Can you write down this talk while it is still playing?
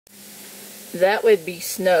that would be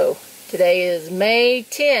snow. Today is May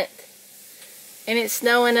 10th, and it's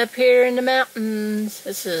snowing up here in the mountains.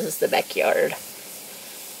 This is the backyard.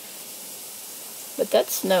 But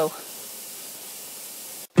that's snow.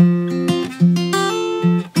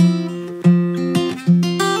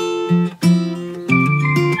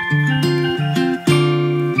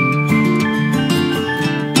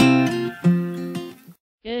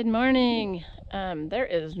 Good morning. There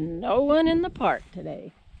is no one in the park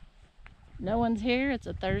today. No one's here. It's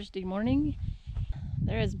a Thursday morning.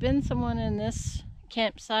 There has been someone in this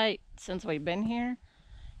campsite since we've been here,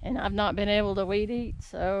 and I've not been able to weed eat,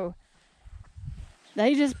 so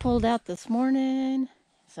they just pulled out this morning.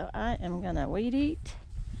 So I am gonna weed eat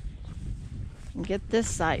and get this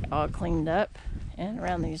site all cleaned up, and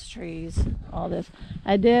around these trees, all this.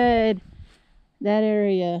 I did that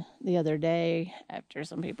area the other day after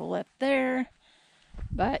some people left there,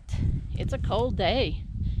 but it's a cold day.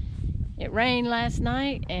 It rained last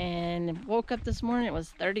night and woke up this morning, it was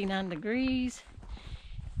 39 degrees,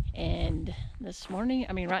 and this morning,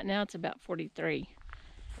 right now it's about 43.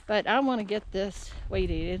 But I want to get this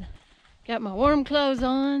weed-eated. Got my warm clothes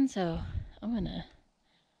on, so I'm gonna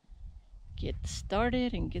get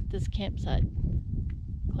started and get this campsite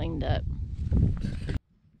cleaned up.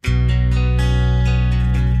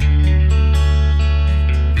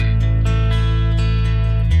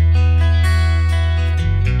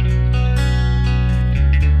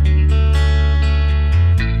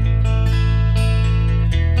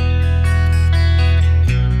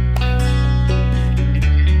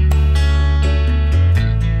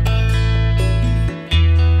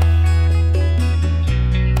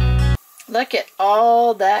 Look at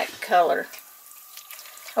all that color.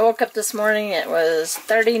 I woke up this morning, it was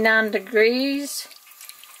 39 degrees.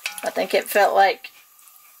 I think it felt like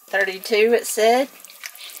 32, it said.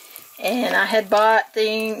 And I had bought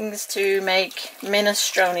things to make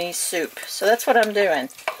minestrone soup. So that's what I'm doing.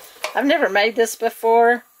 I've never made this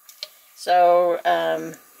before, so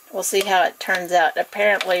we'll see how it turns out.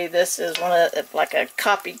 Apparently this is like a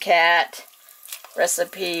copycat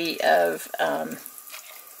recipe of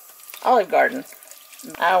Olive Garden.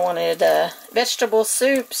 I wanted a vegetable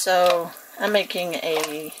soup, so I'm making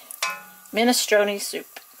a minestrone soup.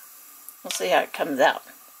 We'll see how it comes out.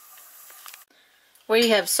 We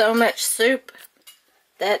have so much soup.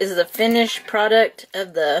 That is the finished product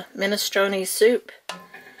of the minestrone soup.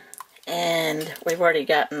 And we've already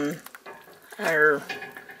gotten our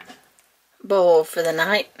bowl for the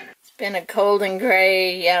night. It's been a cold and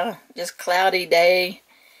gray, just cloudy day.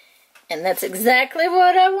 And that's exactly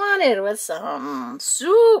what I wanted, with some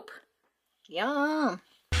soup. Yum.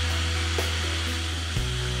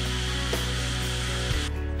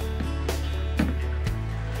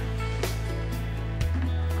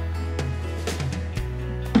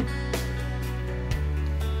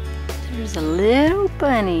 There's a little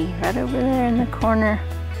bunny right over there in the corner.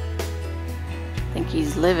 I think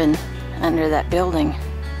he's living under that building.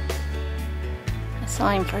 I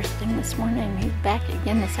saw him first thing this morning. He's back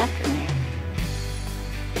again this afternoon.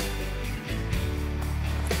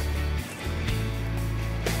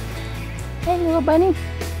 Hey, little bunny.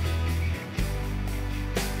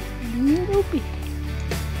 Little bit.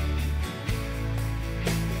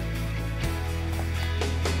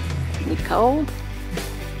 You cold?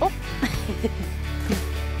 Oh.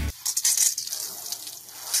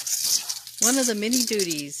 One of the many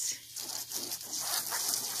duties.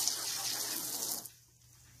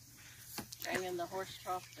 Bringing the horse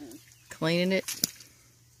trough and cleaning it.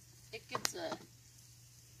 It gets a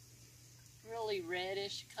really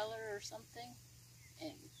reddish color or something,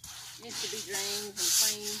 and needs to be drained and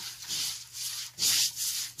cleaned.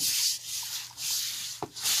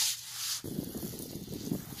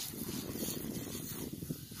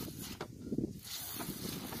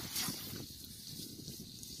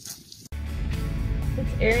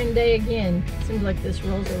 It's errand day again. Seems like this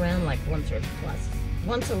rolls around like once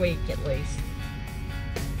a week at least.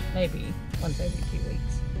 Maybe once every 2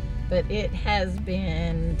 weeks. But it has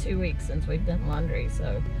been 2 weeks since we've done laundry,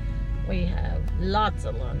 so we have lots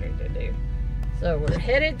of laundry to do. So we're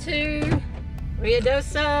headed to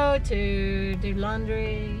Ruidoso to do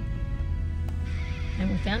laundry.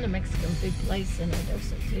 And we found a Mexican food place in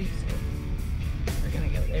Ruidoso too, so we're gonna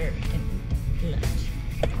go there and eat lunch.